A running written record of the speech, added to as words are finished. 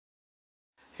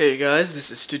Hey guys,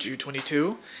 this is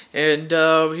Stitchu22,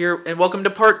 and welcome to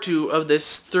part 2 of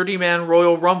this 30-man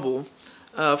Royal Rumble.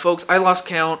 Folks, I lost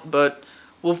count, but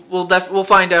we'll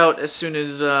find out as soon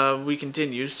as we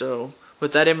continue. So,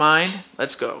 with that in mind,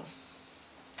 let's go.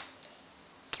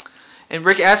 And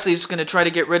Rick Astley is going to try to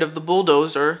get rid of the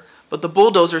Bulldozer, but the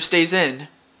Bulldozer stays in.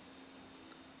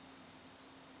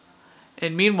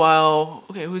 And meanwhile,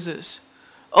 okay, who's this?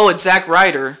 Oh, it's Zack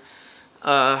Ryder.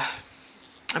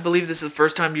 I believe this is the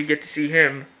first time you get to see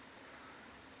him.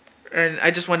 And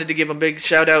I just wanted to give a big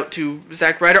shout out to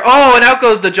Zack Ryder. Oh, and out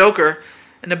goes the Joker.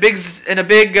 And a big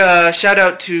shout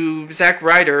out to Zack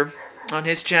Ryder on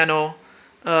his channel,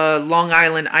 Long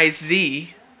Island Ice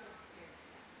Z.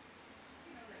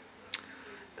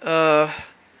 I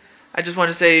just want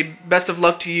to say best of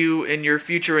luck to you in your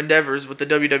future endeavors with the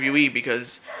WWE,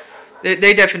 because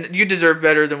they definitely, you deserve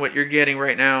better than what you're getting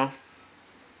right now.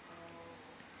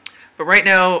 But right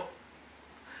now,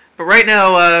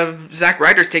 Zack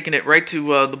Ryder's taking it right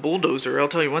to the Bulldozer. I'll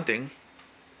tell you one thing.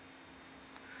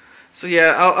 So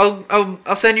yeah,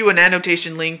 I'll send you an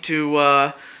annotation link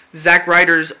to Zack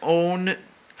Ryder's own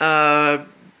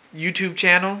YouTube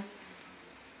channel,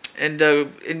 and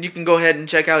you can go ahead and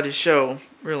check out his show.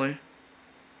 Really.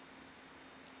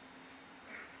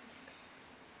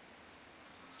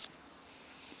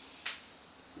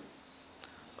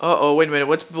 Uh-oh, wait a minute.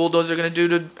 What's Bulldozer going to do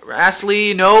to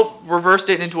Astley? Nope. Reversed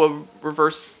it into a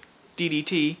reverse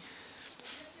DDT.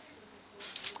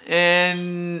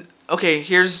 And, okay,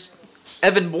 here's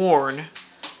Evan Bourne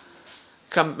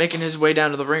making his way down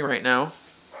to the ring right now.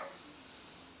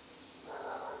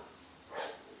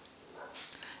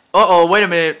 Uh-oh, wait a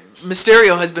minute.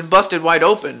 Mysterio has been busted wide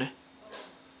open.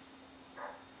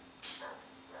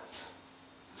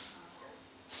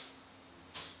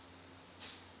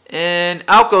 And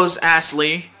out goes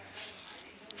Astley.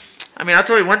 I mean, I'll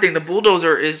tell you one thing. The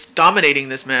Bulldozer is dominating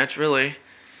this match, really.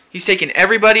 He's taking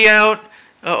everybody out.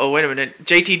 Uh-oh, wait a minute.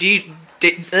 JTG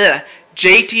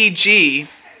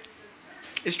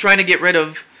is trying to get rid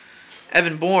of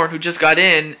Evan Bourne, who just got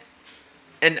in.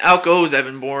 And out goes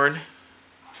Evan Bourne.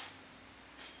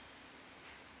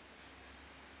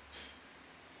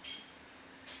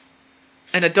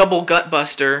 And a double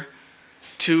gutbuster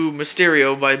to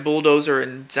Mysterio by Bulldozer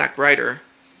and Zack Ryder.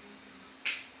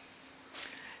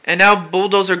 And now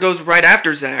Bulldozer goes right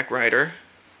after Zack Ryder.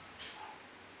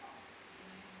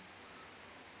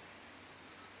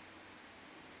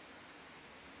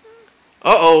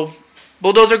 Uh-oh.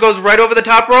 Bulldozer goes right over the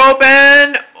top rope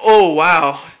and... oh,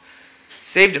 wow.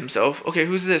 Saved himself. Okay,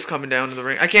 who's this coming down to the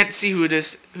ring? I can't see who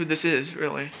this is,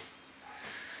 really.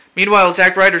 Meanwhile,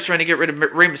 Zack Ryder's trying to get rid of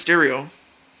Rey Mysterio.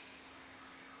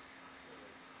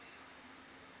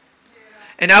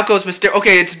 And out goes Mysterio.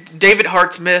 Okay, it's David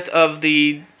Hart Smith of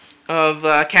the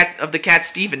Cat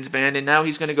Stevens band, and now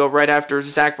he's going to go right after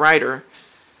Zack Ryder.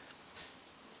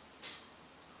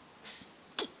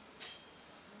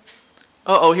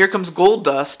 Uh-oh, here comes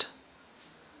Goldust.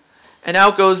 And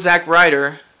out goes Zack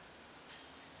Ryder.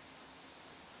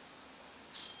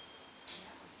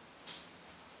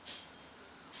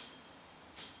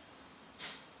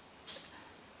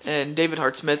 And David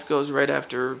Hart Smith goes right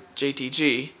after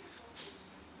JTG.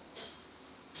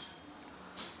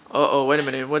 Uh-oh, wait a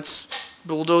minute. What's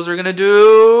Bulldozer gonna do?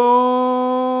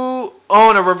 Oh,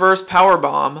 and a reverse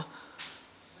powerbomb.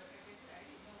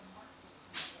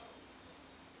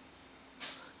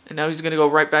 And now he's gonna go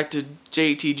right back to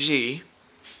JTG.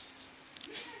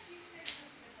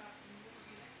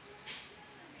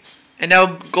 And now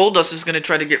Goldust is gonna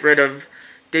try to get rid of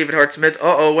David Hart Smith.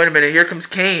 Uh-oh, wait a minute. Here comes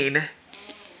Kane,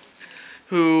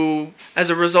 who, as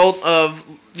a result of,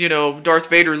 Darth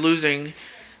Vader losing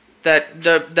that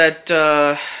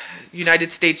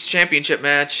United States Championship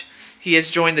match, he has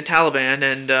joined the Taliban,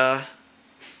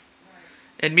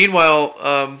 and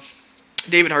meanwhile,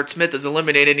 David Hart Smith is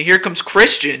eliminated, and here comes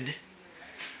Christian,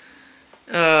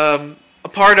 a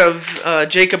part of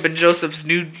Jacob and Joseph's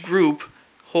new group,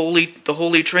 the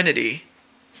Holy Trinity,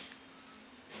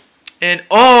 and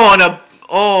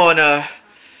and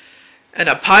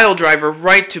a pile driver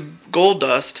right to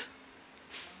Goldust.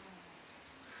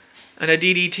 And a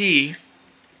DDT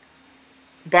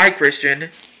by Christian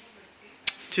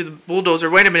to the Bulldozer.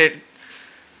 Wait a minute.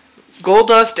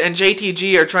 Goldust and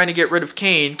JTG are trying to get rid of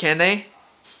Kane, can they?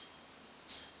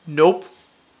 Nope.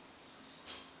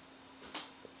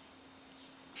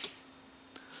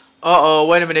 Uh-oh,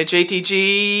 wait a minute.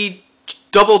 JTG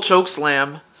double choke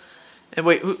slam. And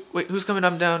wait, who's coming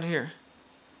up down here?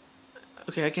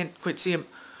 Okay, I can't quite see him.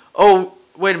 Oh,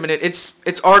 wait a minute. It's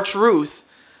R-Truth.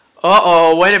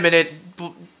 Uh-oh, wait a minute.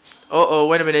 Uh-oh,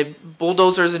 wait a minute.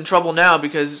 Bulldozer's in trouble now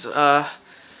because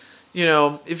You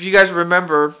know, if you guys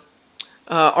remember,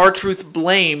 R-Truth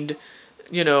blamed,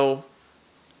 you know,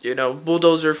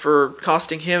 Bulldozer for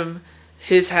costing him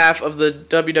his half of the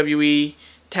WWE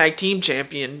Tag Team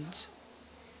Champions.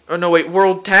 Or no, wait,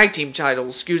 World Tag Team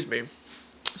titles, excuse me.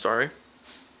 Sorry.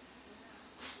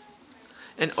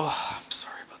 And, oh, I'm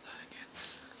sorry about that again.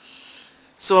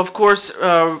 So, of course,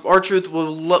 R-Truth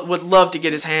would love to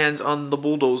get his hands on the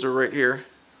Bulldozer right here.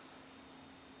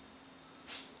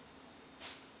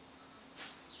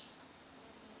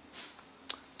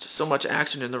 Just so much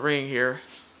action in the ring here.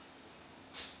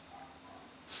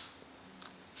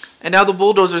 And now the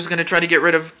Bulldozer is going to try to get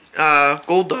rid of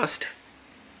Goldust.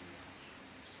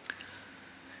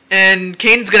 And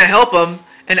Kane's going to help him,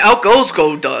 and out goes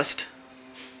Goldust.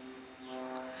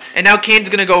 And now Kane's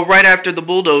going to go right after the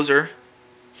Bulldozer.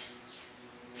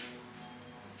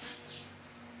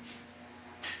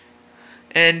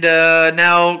 And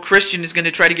now Christian is going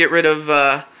to try to get rid of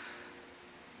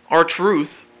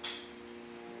R-Truth.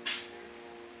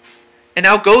 And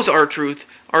out goes R-Truth.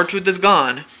 R-Truth is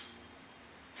gone.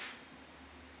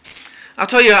 I'll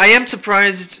tell you, I am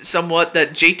surprised somewhat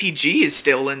that JTG is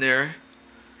still in there.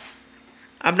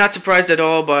 I'm not surprised at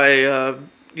all by,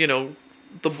 you know,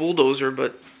 the Bulldozer,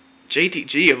 but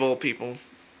JTG of all people.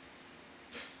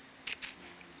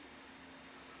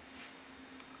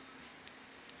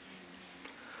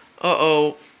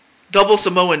 Uh-oh. Double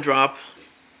Samoan drop.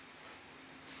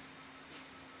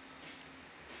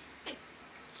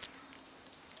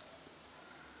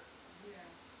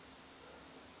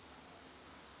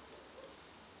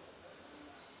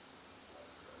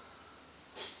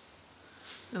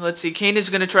 And let's see, Kane is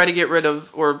going to try to get rid of,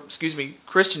 or excuse me,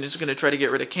 Christian is going to try to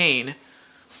get rid of Kane.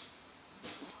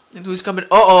 And who's coming?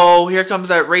 Uh-oh, here comes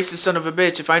that racist son of a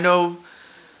bitch. If I know,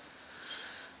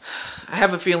 I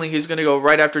have a feeling he's going to go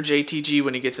right after JTG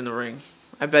when he gets in the ring.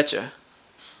 I betcha.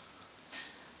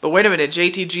 But wait a minute,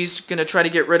 JTG's going to try to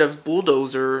get rid of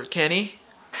Bulldozer, can he?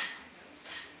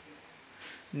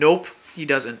 Nope, he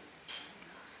doesn't.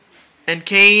 And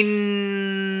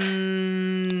Kane,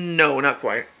 no, not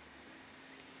quite.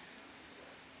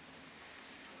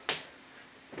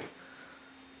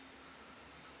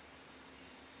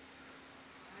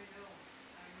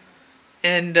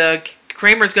 And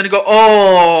Kramer's going to go,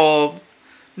 oh,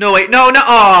 no, wait, no,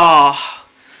 oh.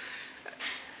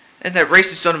 And that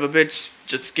racist son of a bitch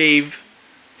just gave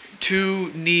 2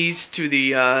 knees to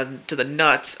the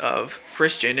nuts of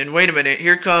Christian. And wait a minute,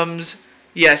 here comes,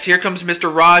 yes, here comes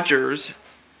Mr. Rogers.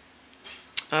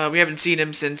 We haven't seen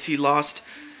him since he lost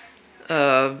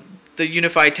the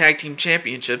Unified Tag Team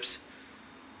Championships.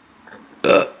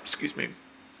 Excuse me.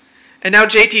 And now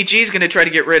JTG is going to try to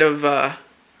get rid of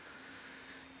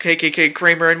KKK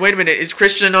Kramer. And wait a minute, is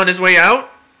Christian on his way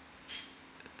out?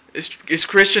 Is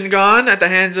Christian gone at the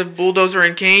hands of Bulldozer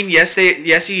and Kane? Yes,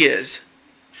 he is.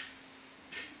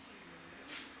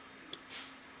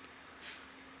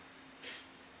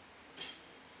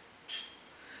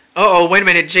 Uh-oh, wait a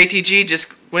minute, JTG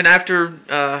just went after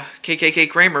KKK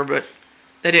Kramer, but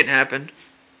that didn't happen.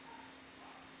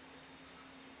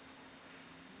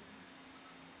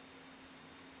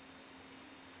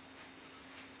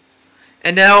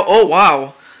 And now, oh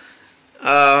wow,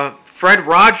 Fred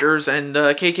Rogers and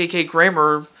KKK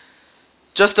Kramer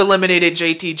just eliminated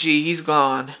JTG. He's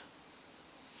gone.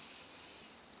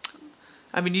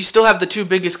 I mean, you still have the 2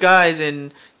 biggest guys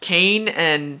in Kane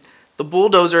and the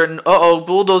Bulldozer. And uh-oh,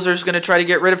 Bulldozer's going to try to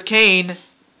get rid of Kane.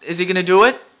 Is he going to do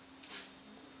it?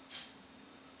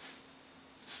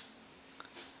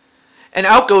 And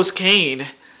out goes Kane.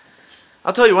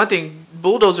 I'll tell you one thing,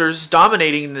 Bulldozer's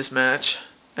dominating in this match.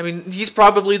 I mean, he's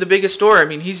probably the biggest star. I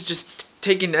mean, he's just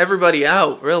taking everybody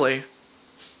out, really.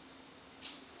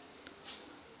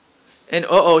 And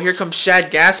uh-oh, here comes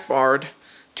Shad Gaspard.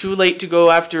 Too late to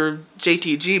go after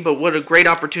JTG, but what a great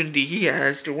opportunity he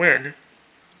has to win.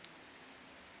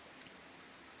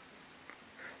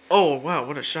 Oh, wow,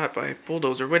 what a shot by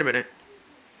Bulldozer. Wait a minute.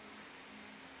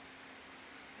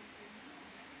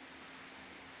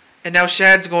 And now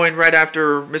Shad's going right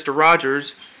after Mr.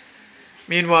 Rogers.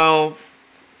 Meanwhile,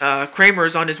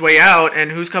 Kramer's on his way out, and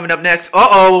who's coming up next?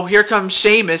 Uh-oh, here comes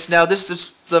Sheamus. Now, this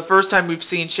is the first time we've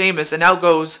seen Sheamus, and out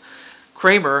goes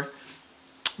Kramer.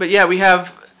 But yeah, we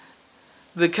have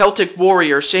the Celtic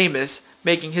Warrior, Sheamus,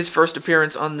 making his first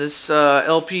appearance on this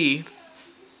LP.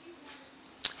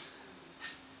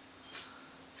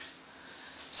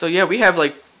 So yeah, we have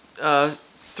like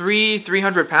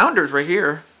 300-pounders right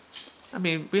here. I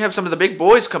mean, we have some of the big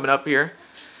boys coming up here.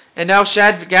 And now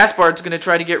Shad Gaspard's going to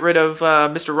try to get rid of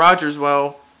Mr. Rogers.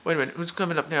 Well, wait a minute. Who's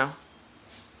coming up now?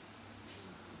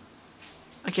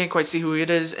 I can't quite see who it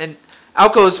is. And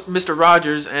out goes Mr.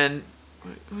 Rogers. And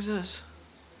Wait, who's this?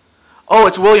 Oh,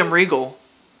 it's William Regal.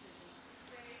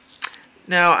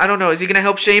 Now, I don't know. Is he going to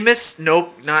help Sheamus?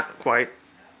 Nope, not quite.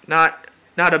 Not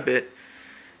a bit.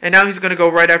 And now he's going to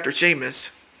go right after Sheamus.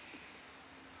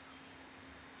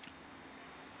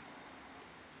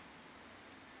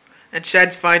 And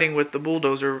Shad's fighting with the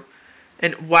Bulldozer.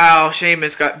 And wow,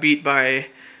 Sheamus got beat by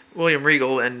William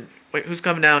Regal. And wait, who's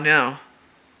coming down now?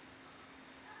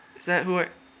 Is that who I...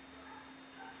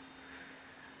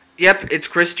 Yep, it's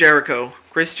Chris Jericho.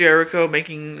 Chris Jericho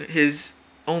making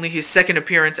only his second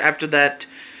appearance after that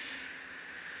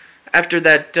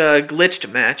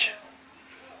glitched match.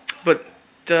 But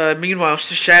meanwhile,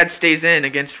 Shad stays in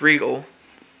against Regal.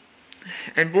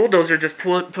 And Bulldozer just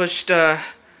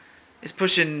is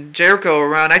pushing Jericho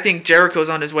around. I think Jericho's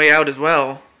on his way out as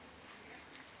well.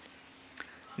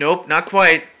 Nope, not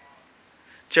quite.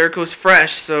 Jericho's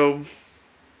fresh, so...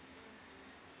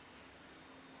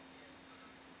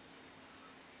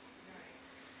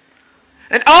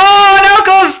 And oh, now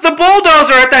goes the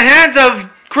Bulldozer at the hands of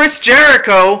Chris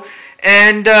Jericho.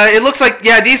 And it looks like,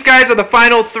 yeah, these guys are the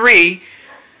final three.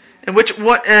 And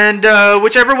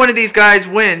whichever one of these guys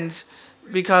wins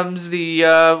becomes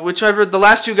the whichever the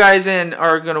last two guys in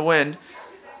are gonna win,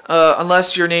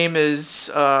 unless your name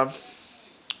is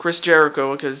Chris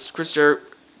Jericho, because Chris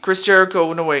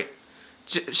Jericho. No wait,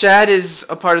 Shad is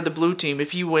a part of the blue team.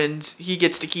 If he wins, he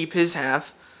gets to keep his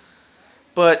half.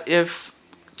 But if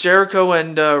Jericho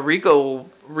and Regal,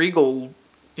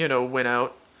 win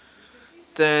out,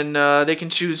 then they can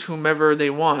choose whomever they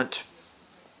want.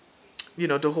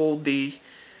 To hold the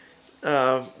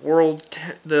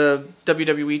the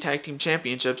WWE Tag Team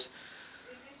Championships.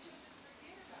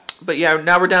 But yeah,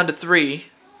 now we're down to 3.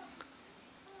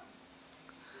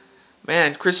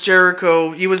 Man, Chris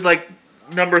Jericho, he was like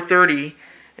number 30,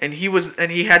 and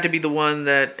he had to be the one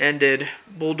that ended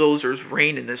Bulldozer's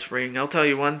reign in this ring. I'll tell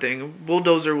you one thing,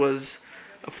 Bulldozer was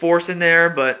a force in there,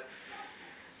 but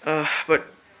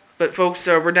folks,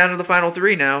 we're down to the final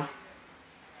 3 now.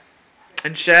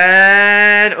 And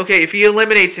Shad, okay, if he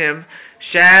eliminates him,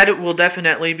 Shad will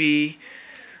definitely be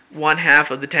one half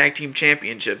of the Tag Team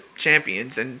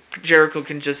champions, and Jericho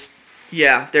can just,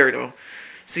 yeah, there we go.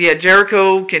 So yeah,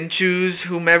 Jericho can choose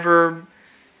whomever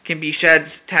can be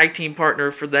Shad's tag team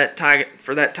partner for that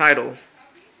title.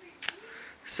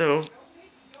 So,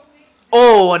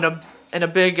 oh, and a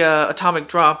big atomic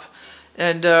drop,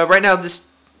 and right now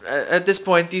at this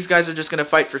point, these guys are just gonna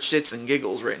fight for shits and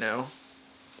giggles right now.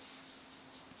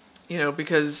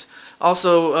 Because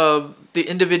also the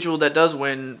individual that does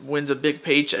wins a big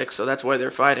paycheck, so that's why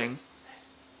they're fighting.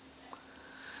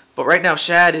 But right now,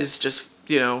 Shad is just,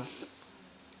 is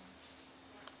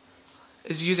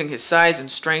using his size and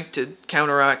strength to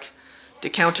counteract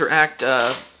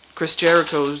Chris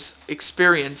Jericho's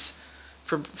experience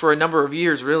for a number of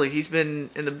years. Really, he's been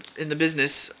in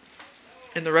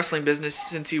the wrestling business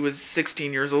since he was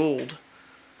 16 years old.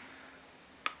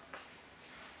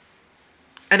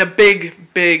 And a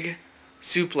big back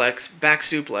suplex.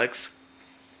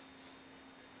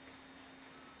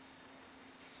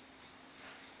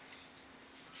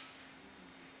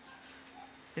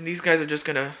 And these guys are just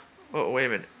gonna... Oh, wait a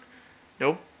minute.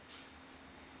 Nope.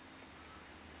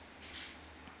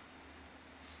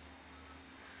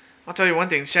 I'll tell you one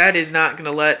thing. Shad is not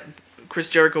gonna let Chris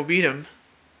Jericho beat him.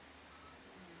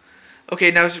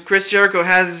 Okay, now Chris Jericho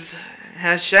has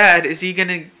Shad. Is he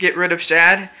gonna get rid of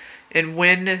Shad and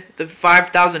win the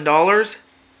 $5,000?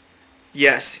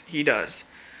 Yes, he does.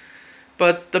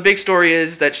 But the big story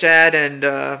is that Shad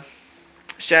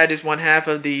is one half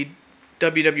of the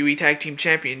WWE Tag Team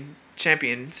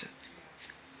Champions.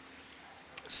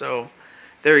 So,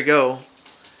 there you go.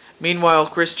 Meanwhile,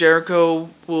 Chris Jericho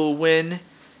will win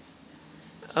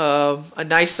a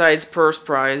nice sized purse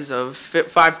prize of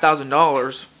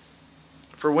 $5,000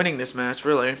 for winning this match,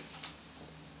 really.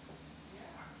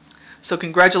 So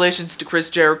congratulations to Chris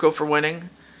Jericho for winning.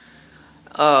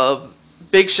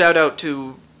 Big shout out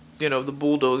to, the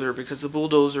Bulldozer, because the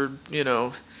Bulldozer,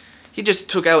 he just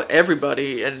took out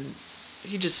everybody, and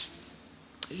he just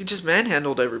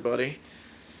manhandled everybody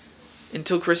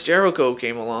until Chris Jericho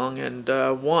came along and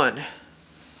won.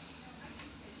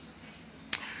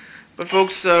 But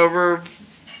folks,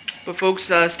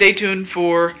 stay tuned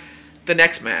for the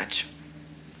next match.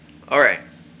 All right.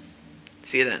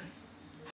 See you then.